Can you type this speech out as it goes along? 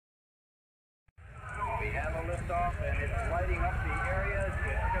liftoff, and it's lighting up the area. It's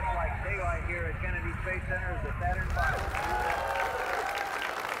just like daylight here at Kennedy Space Center as the Saturn V.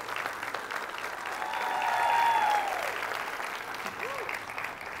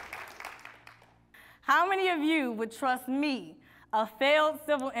 How many of you would trust me, a failed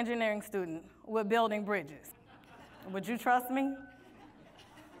civil engineering student, with building bridges? Would you trust me?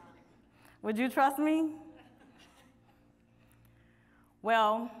 Would you trust me?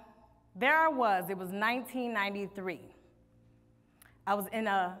 Well, there I was. It was 1993. I was in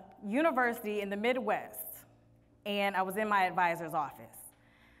a university in the Midwest, and I was in my advisor's office.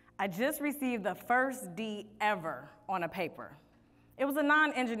 I just received the first D ever on a paper. It was a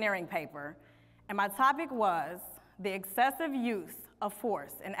non-engineering paper, and my topic was the excessive use of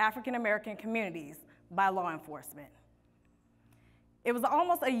force in African American communities by law enforcement. It was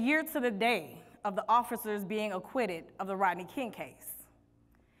almost a year to the day of the officers being acquitted of the Rodney King case.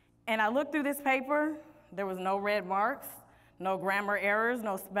 And I looked through this paper. There was no red marks, no grammar errors,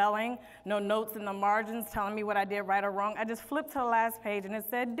 no spelling, no notes in the margins telling me what I did right or wrong. I just flipped to the last page and it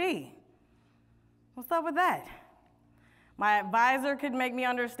said D. What's up with that? My advisor couldn't make me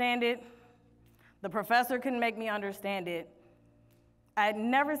understand it. The professor couldn't make me understand it. I had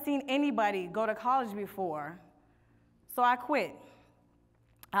never seen anybody go to college before, so I quit.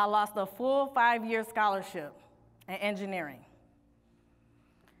 I lost a full 5-year scholarship in engineering.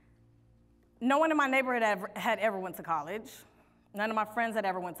 No one in my neighborhood had ever went to college. None of my friends had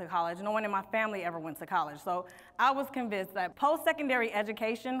ever went to college. No one in my family ever went to college. So I was convinced that post-secondary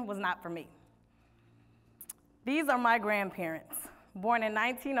education was not for me. These are my grandparents, born in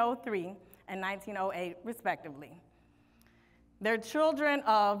 1903 and 1908, respectively. They're children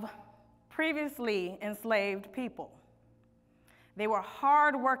of previously enslaved people. They were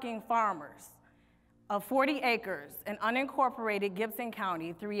hard-working farmers of 40 acres in unincorporated Gibson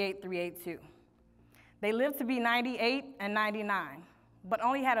County, 38382. They lived to be 98 and 99, but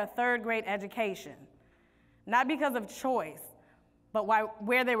only had a third-grade education, not because of choice, but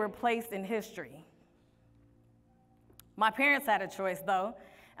where they were placed in history. My parents had a choice, though,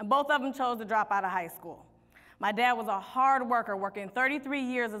 and both of them chose to drop out of high school. My dad was a hard worker, working 33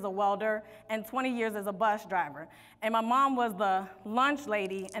 years as a welder and 20 years as a bus driver. And my mom was the lunch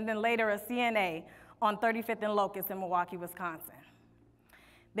lady and then later a CNA on 35th and Locust in Milwaukee, Wisconsin.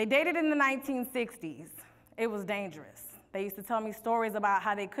 They dated in the 1960s. It was dangerous. They used to tell me stories about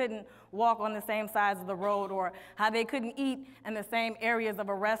how they couldn't walk on the same sides of the road or how they couldn't eat in the same areas of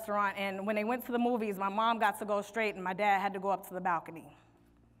a restaurant. And when they went to the movies, my mom got to go straight and my dad had to go up to the balcony.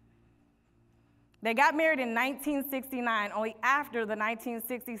 They got married in 1969, only after the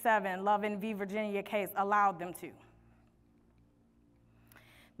 1967 Love v. Virginia case allowed them to.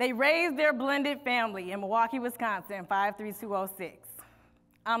 They raised their blended family in Milwaukee, Wisconsin, 53206.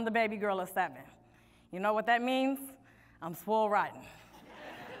 I'm the baby girl of 7. You know what that means? I'm spoiled rotten.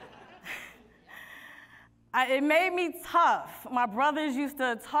 It made me tough. My brothers used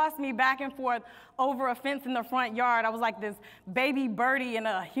to toss me back and forth over a fence in the front yard. I was like this baby birdie in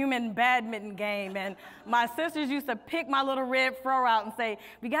a human badminton game. And my sisters used to pick my little red fro out and say,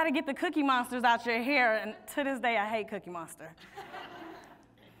 "We got to get the Cookie Monsters out your hair." And to this day, I hate Cookie Monster.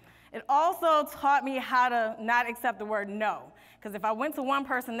 It also taught me how to not accept the word no. Because if I went to one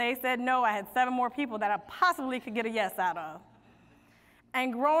person, they said no, I had 7 more people that I possibly could get a yes out of.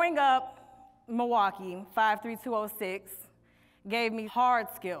 And growing up, Milwaukee, 53206, gave me hard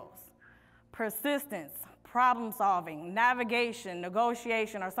skills. Persistence, problem solving, navigation,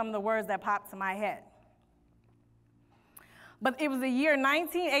 negotiation are some of the words that popped to my head. But it was the year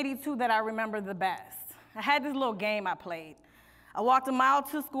 1982 that I remember the best. I had this little game I played. I walked a mile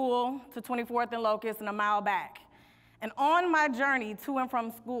to school, to 24th and Locust, and a mile back. And on my journey to and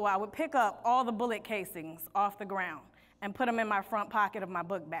from school, I would pick up all the bullet casings off the ground and put them in my front pocket of my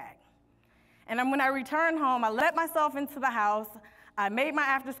book bag. And then when I returned home, I let myself into the house, I made my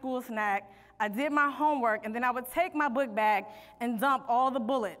after-school snack, I did my homework, and then I would take my book bag and dump all the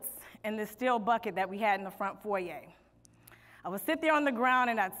bullets in this steel bucket that we had in the front foyer. I would sit there on the ground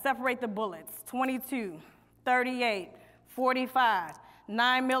and I'd separate the bullets, 22, 38, 45,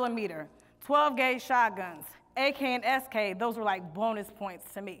 9mm, 12-gauge shotguns, AK and SK, those were like bonus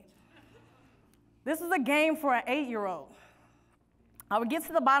points to me. This was a game for an 8-year-old. I would get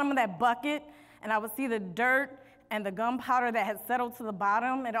to the bottom of that bucket and I would see the dirt and the gunpowder that had settled to the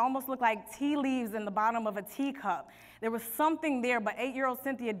bottom. It almost looked like tea leaves in the bottom of a teacup. There was something there, but 8-year-old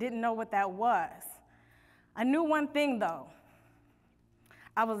Cynthia didn't know what that was. I knew one thing though.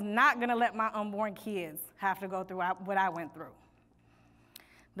 I was not gonna let my unborn kids have to go through what I went through.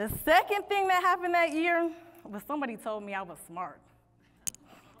 The second thing that happened that year was somebody told me I was smart.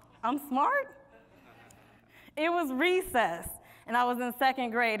 I'm smart? It was recess, and I was in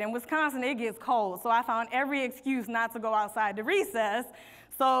 2nd grade. In Wisconsin, it gets cold, so I found every excuse not to go outside to recess,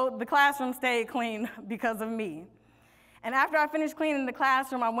 so the classroom stayed clean because of me. And after I finished cleaning the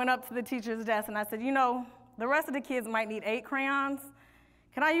classroom, I went up to the teacher's desk and I said, you know, the rest of the kids might need 8 crayons.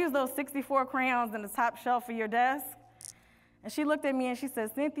 Can I use those 64 crayons in the top shelf of your desk? And she looked at me and she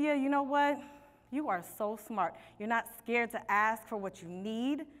said, Cynthia, you know what? You are so smart. You're not scared to ask for what you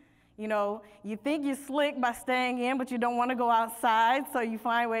need. You know, you think you're slick by staying in, but you don't want to go outside, so you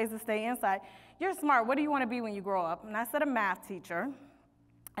find ways to stay inside. You're smart. What do you want to be when you grow up? And I said, a math teacher.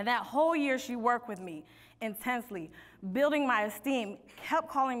 And that whole year, she worked with me intensely, building my esteem, kept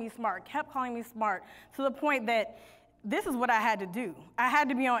calling me smart, to the point that this is what I had to do. I had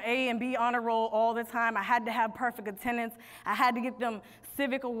to be on A and B honor roll all the time. I had to have perfect attendance. I had to get them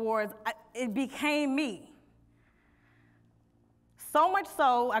civic awards. It became me. So much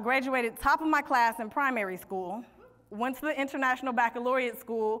so, I graduated top of my class in primary school, went to the International Baccalaureate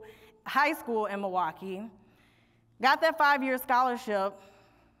School, high school in Milwaukee, got that 5-year scholarship,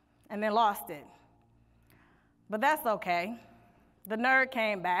 and then lost it. But that's okay. The nerd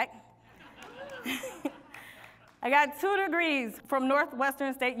came back. I got 2 degrees from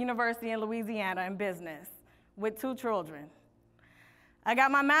Northwestern State University in Louisiana in business with 2 children. I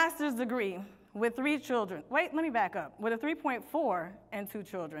got my master's degree with 3 children. Wait, let me back up. With a 3.4 and 2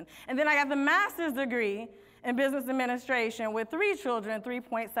 children. And then I got the master's degree in business administration with 3 children,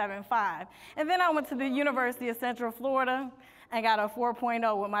 3.75. And then I went to the University of Central Florida and got a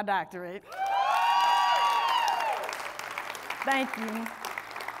 4.0 with my doctorate. Thank you.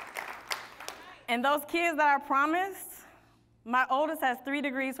 And those kids that I promised, my oldest has 3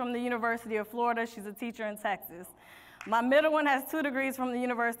 degrees from the University of Florida. She's a teacher in Texas. My middle one has 2 degrees from the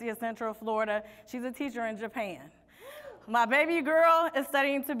University of Central Florida. She's a teacher in Japan. My baby girl is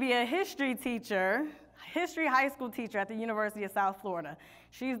studying to be a history teacher, history high school teacher at the University of South Florida.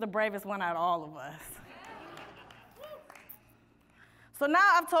 She's the bravest one out of all of us. So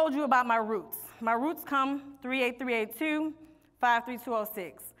now I've told you about my roots. My roots come 38382,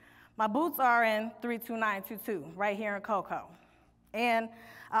 53206. My boots are in 32922, right here in Cocoa. And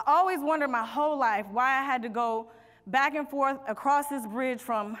I always wondered my whole life why I had to go back and forth across this bridge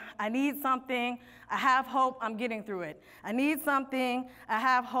from I need something, I have hope, I'm getting through it. I need something, I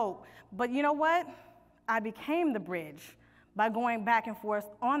have hope. But you know what? I became the bridge by going back and forth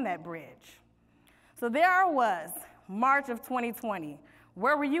on that bridge. So there I was, March of 2020.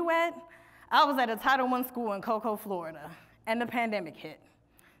 Where were you at? I was at a Title I school in Cocoa, Florida, and the pandemic hit.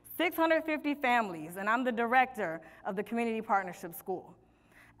 650 families, and I'm the director of the Community Partnership School.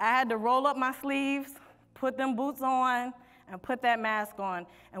 I had to roll up my sleeves, put them boots on, and put that mask on,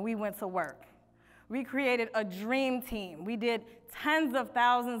 and we went to work. We created a dream team. We did tens of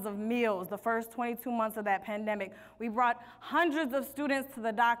thousands of meals the first 22 months of that pandemic. We brought hundreds of students to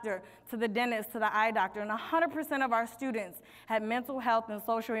the doctor, to the dentist, to the eye doctor, and 100% of our students had mental health and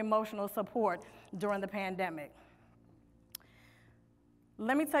social-emotional support during the pandemic.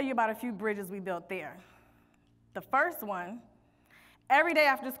 Let me tell you about a few bridges we built there. The first one, every day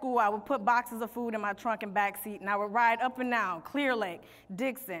after school, I would put boxes of food in my trunk and back seat, and I would ride up and down Clear Lake,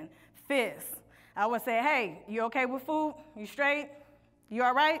 Dixon, Fisk. I would say, hey, you okay with food? You straight? You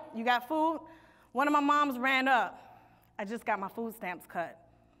all right? You got food? One of my moms ran up. I just got my food stamps cut.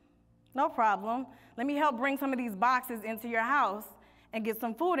 No problem. Let me help bring some of these boxes into your house and get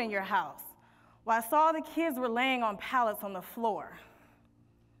some food in your house. Well, I saw the kids were laying on pallets on the floor.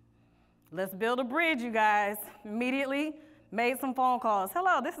 Let's build a bridge, you guys. Immediately made some phone calls.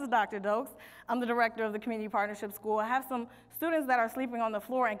 Hello, this is Dr. Doaks. I'm the director of the Community Partnership School. I have some students that are sleeping on the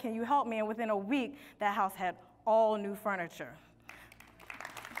floor, and can you help me? And within a week, that house had all new furniture.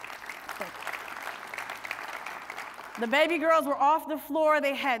 The baby girls were off the floor.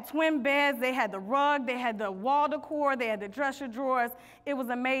 They had twin beds. They had the rug. They had the wall decor. They had the dresser drawers. It was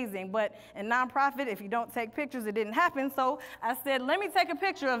amazing. But in nonprofit, if you don't take pictures, it didn't happen. So I said, let me take a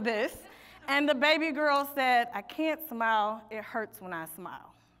picture of this. And the baby girl said, I can't smile. It hurts when I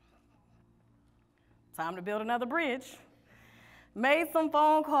smile. Time to build another bridge. Made some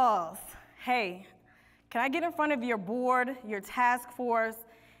phone calls. Hey, can I get in front of your board, your task force,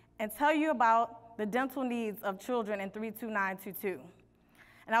 and tell you about the dental needs of children in 32922?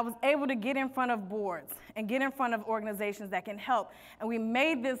 And I was able to get in front of boards and get in front of organizations that can help. And we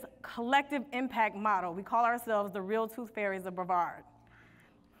made this collective impact model. We call ourselves the Real Tooth Fairies of Brevard.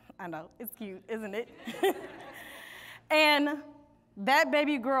 I know, it's cute, isn't it? And that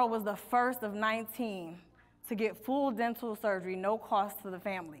baby girl was the first of 19 to get full dental surgery, no cost to the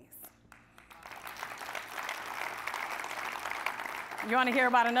families. You want to hear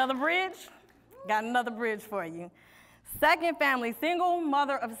about another bridge? Got another bridge for you. Second family, single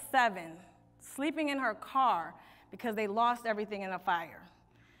mother of 7, sleeping in her car because they lost everything in a fire.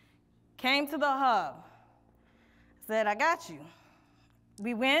 Came to the hub, said, I got you.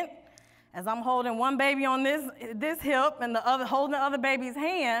 We went, as I'm holding one baby on this hip and holding the other baby's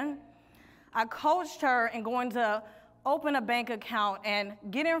hand, I coached her in going to open a bank account and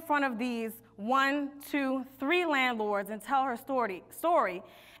get in front of these 1, 2, 3 landlords and tell her story.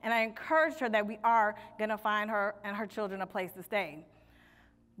 And I encouraged her that we are gonna find her and her children a place to stay.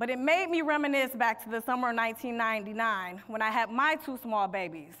 But it made me reminisce back to the summer of 1999 when I had my 2 small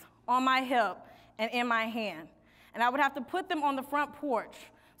babies on my hip and in my hand. And I would have to put them on the front porch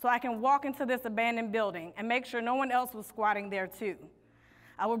so I can walk into this abandoned building and make sure no one else was squatting there too.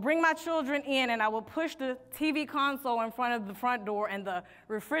 I would bring my children in and I would push the TV console in front of the front door and the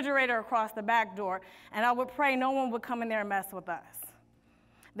refrigerator across the back door, and I would pray no one would come in there and mess with us.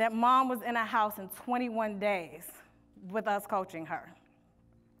 That mom was in a house in 21 days with us coaching her.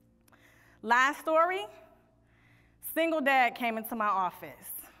 Last story, single dad came into my office.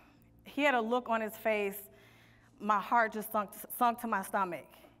 He had a look on his face, my heart just sunk to my stomach.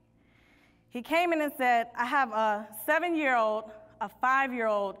 He came in and said, I have a 7-year-old, a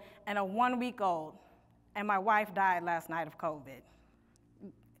 5-year-old, and a 1-week-old, and my wife died last night of COVID.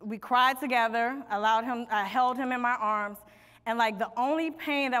 We cried together, I held him in my arms, and like the only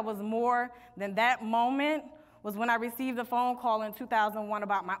pain that was more than that moment was when I received a phone call in 2001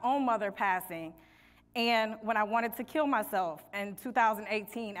 about my own mother passing, and when I wanted to kill myself in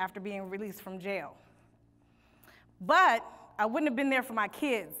 2018 after being released from jail. But I wouldn't have been there for my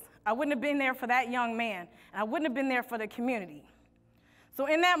kids. I wouldn't have been there for that young man, and I wouldn't have been there for the community. So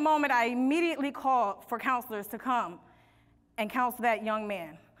in that moment, I immediately called for counselors to come and counsel that young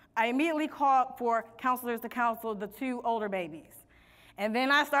man. I immediately called for counselors to counsel the 2 older babies. And then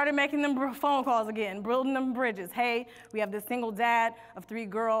I started making them phone calls again, building them bridges. Hey, we have this single dad of 3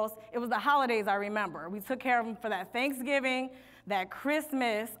 girls. It was the holidays, I remember. We took care of them for that Thanksgiving, that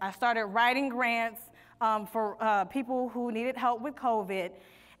Christmas. I started writing grants for people who needed help with COVID.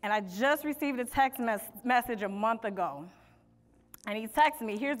 And I just received a text message a month ago. And he texted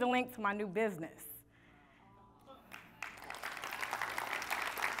me, here's the link to my new business.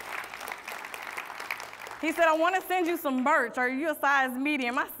 He said, I want to send you some merch. Are you a size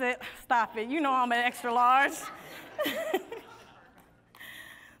medium? I said, stop it. You know I'm an extra large.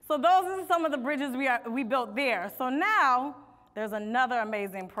 So those are some of the bridges we built there. So now there's another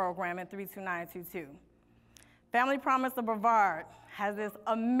amazing program in 32922. Family Promise of Brevard has this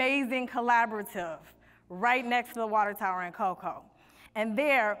amazing collaborative right next to the water tower in Cocoa. And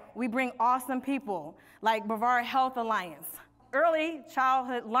there, we bring awesome people like Brevard Health Alliance, Early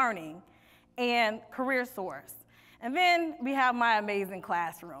Childhood Learning, and Career Source. And then we have my amazing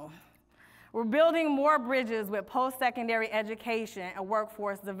classroom. We're building more bridges with post-secondary education and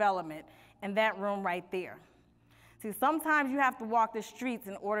workforce development in that room right there. See, sometimes you have to walk the streets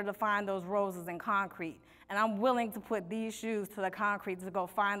in order to find those roses in concrete. And I'm willing to put these shoes to the concrete to go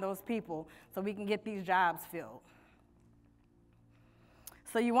find those people so we can get these jobs filled.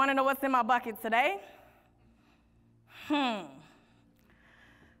 So you want to know what's in my bucket today?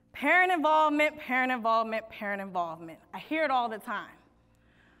 Parent involvement, parent involvement, parent involvement. I hear it all the time.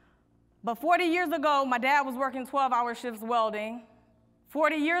 But 40 years ago, my dad was working 12-hour shifts welding.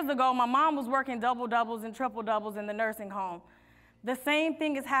 40 years ago, my mom was working double-doubles and triple-doubles in the nursing home. The same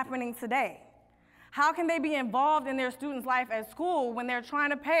thing is happening today. How can they be involved in their students' life at school when they're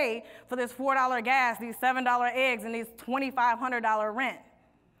trying to pay for this $4 gas, these $7 eggs, and these $2,500 rent?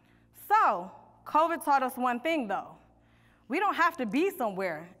 So, COVID taught us one thing, though. We don't have to be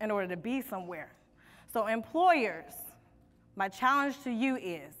somewhere in order to be somewhere. So employers, my challenge to you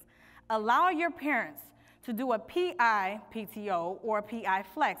is, allow your parents to do a PI PTO or a PI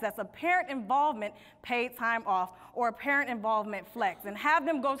flex. That's a parent involvement paid time off or a parent involvement flex, and have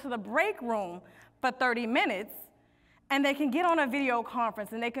them go to the break room for 30 minutes, and they can get on a video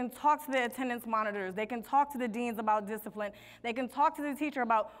conference and they can talk to the attendance monitors, they can talk to the deans about discipline, they can talk to the teacher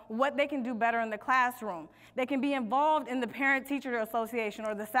about what they can do better in the classroom. They can be involved in the Parent-Teacher Association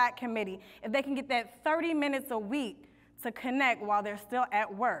or the SAC committee if they can get that 30 minutes a week to connect while they're still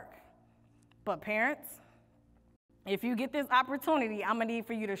at work. But parents, if you get this opportunity, I'm gonna need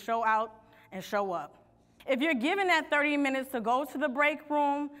for you to show out and show up. If you're given that 30 minutes to go to the break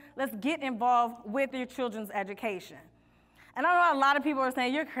room, let's get involved with your children's education. And I know a lot of people are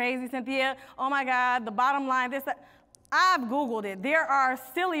saying, you're crazy, Synthia. Oh my God, the bottom line, this, that. I've Googled it. There are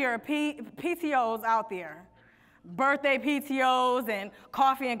sillier PTOs out there. birthday PTOs and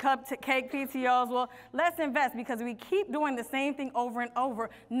coffee and cupcake PTOs. Well, let's invest, because if we keep doing the same thing over and over,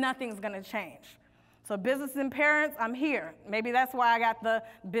 nothing's gonna change. So business and parents, I'm here. Maybe that's why I got the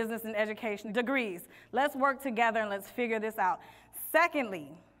business and education degrees. Let's work together and let's figure this out.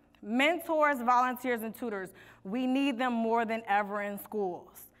 Secondly, mentors, volunteers, and tutors, we need them more than ever in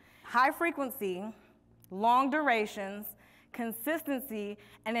schools. High frequency, long durations, consistency,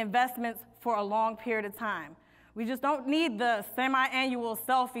 and investments for a long period of time. We just don't need the semi-annual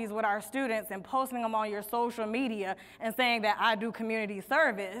selfies with our students and posting them on your social media and saying that I do community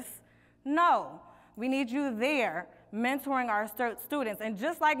service. No, we need you there mentoring our students. And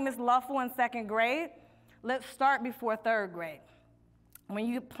just like Ms. Luffel in 2nd grade, let's start before 3rd grade. When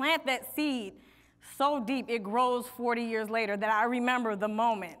you plant that seed so deep, it grows 40 years later, that I remember the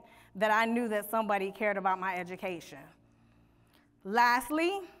moment that I knew that somebody cared about my education.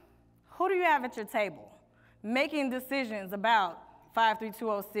 Lastly, who do you have at your table making decisions about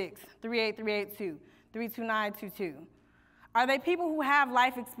 53206, 38382, 32922? Are they people who have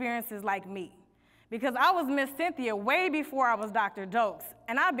life experiences like me? Because I was Miss Synthia way before I was Dr. Doaks,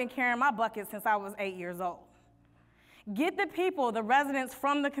 and I've been carrying my bucket since I was 8 years old. Get the people, the residents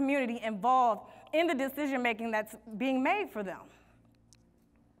from the community, involved in the decision-making that's being made for them.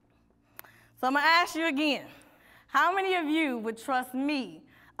 So I'm gonna ask you again, how many of you would trust me,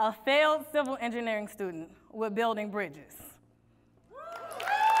 a failed civil engineering student, with building bridges?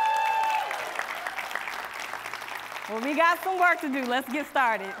 Well, we got some work to do. Let's get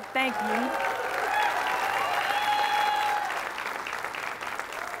started. Thank you.